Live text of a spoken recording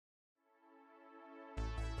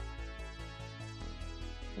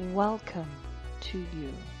Welcome to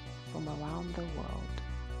you from around the world.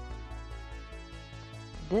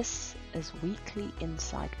 This is Weekly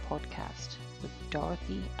Insight Podcast with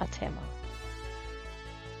Dorothy Atema.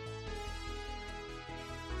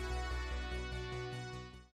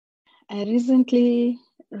 I recently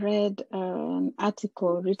read an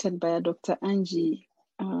article written by Dr. Angie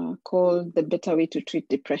called The Better Way to Treat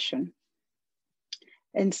Depression.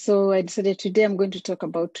 And so I decided today I'm going to talk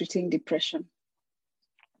about treating depression.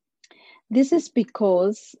 This is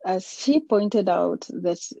because, as she pointed out,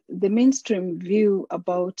 that the mainstream view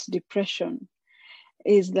about depression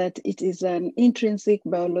is that it is an intrinsic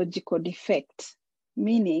biological defect,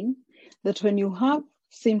 meaning that when you have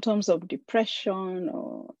symptoms of depression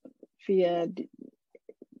or fear,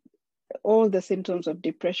 all the symptoms of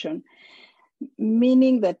depression,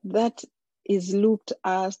 meaning that that is looked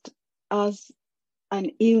at as an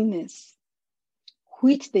illness,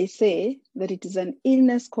 which they say that it is an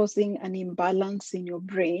illness causing an imbalance in your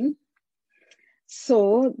brain.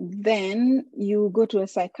 So then you go to a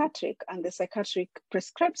psychiatric and the psychiatric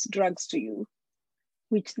prescribes drugs to you,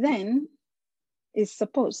 which then is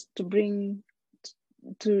supposed to bring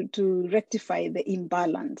to rectify the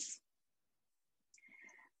imbalance.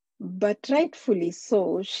 But rightfully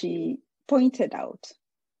so, she pointed out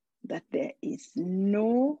that there is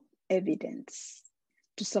no evidence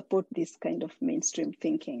to support this kind of mainstream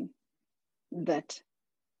thinking that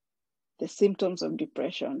the symptoms of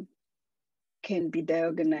depression can be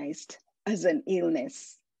diagnosed as an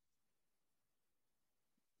illness.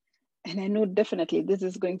 And I know definitely this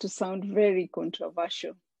is going to sound very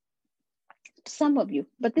controversial to some of you,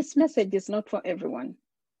 but this message is not for everyone.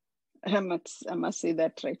 I must say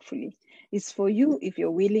that rightfully. It's for you if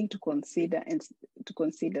you're willing to consider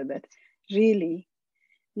that really,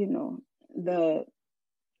 the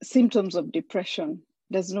symptoms of depression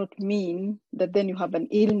does not mean that then you have an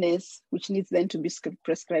illness which needs then to be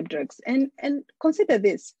prescribed drugs. And consider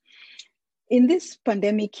this. In this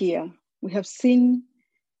pandemic year, we have seen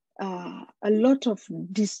a lot of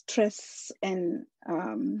distress and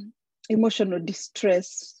emotional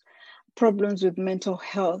distress, problems with mental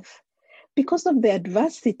health, because of the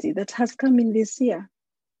adversity that has come in this year.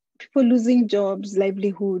 People losing jobs,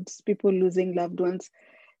 livelihoods, people losing loved ones.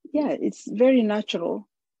 Yeah, it's very natural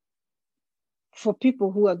for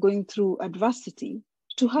people who are going through adversity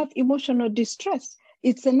to have emotional distress.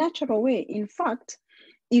 It's a natural way. In fact,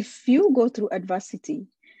 if you go through adversity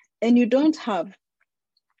and you don't have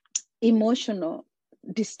emotional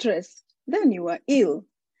distress, then you are ill.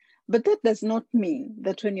 But that does not mean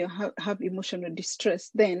that when you have emotional distress,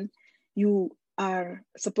 then you are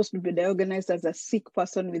supposed to be diagnosed as a sick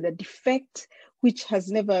person with a defect, which there's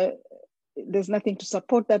nothing to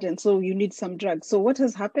support that. And so you need some drugs. So what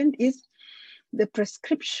has happened is the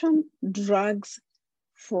prescription drugs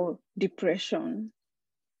for depression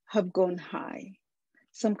have gone high.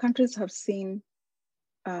 Some countries have seen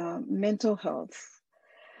mental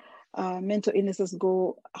illnesses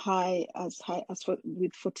go as high as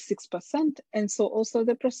with 46%. And so also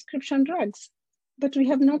the prescription drugs. But we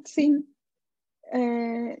have not seen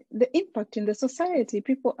the impact in the society.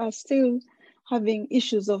 People are still having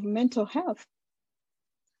issues of mental health.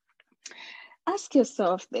 Ask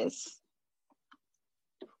yourself this.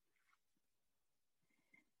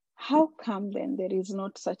 How come then there is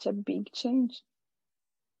not such a big change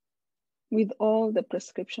with all the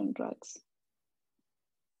prescription drugs?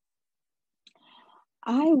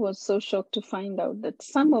 I was so shocked to find out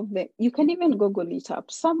that you can even Google it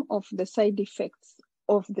up, some of the side effects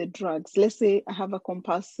of the drugs. Let's say I have a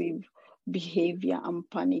compulsive behavior, I'm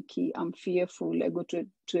panicky, I'm fearful, I go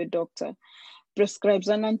to a doctor, prescribes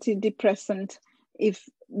an antidepressant. If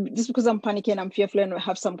just because I'm panicking, I'm fearful and I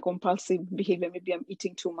have some compulsive behavior, maybe I'm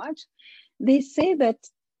eating too much, they say that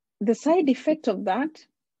the side effect of that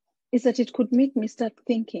is that it could make me start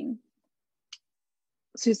thinking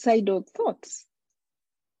suicidal thoughts.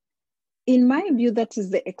 In my view, that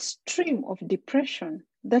is the extreme of depression.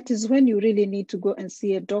 That is when you really need to go and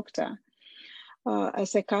see a doctor, a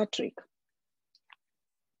psychiatric.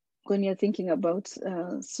 When you're thinking about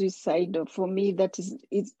suicide, for me,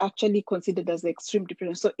 it's actually considered as extreme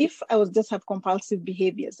depression. So if I was just have compulsive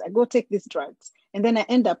behaviors, I go take these drugs, and then I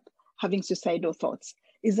end up having suicidal thoughts.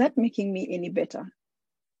 Is that making me any better?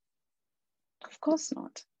 Of course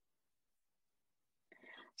not.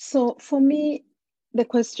 So for me, the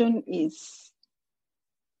question is,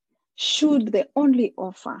 should the only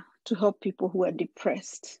offer to help people who are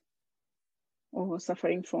depressed or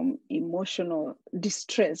suffering from emotional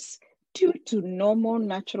distress due to normal,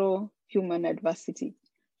 natural human adversity,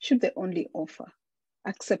 should the only offer,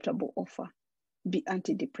 acceptable offer, be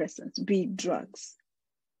antidepressants, be drugs?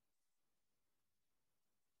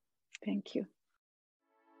 Thank you.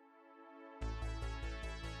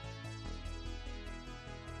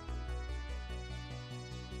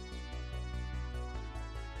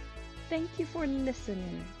 Thank you for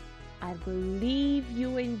listening. I believe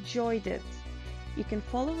you enjoyed it. You can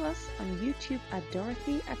follow us on YouTube at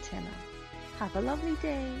Dorothy Atena. Have a lovely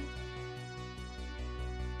day.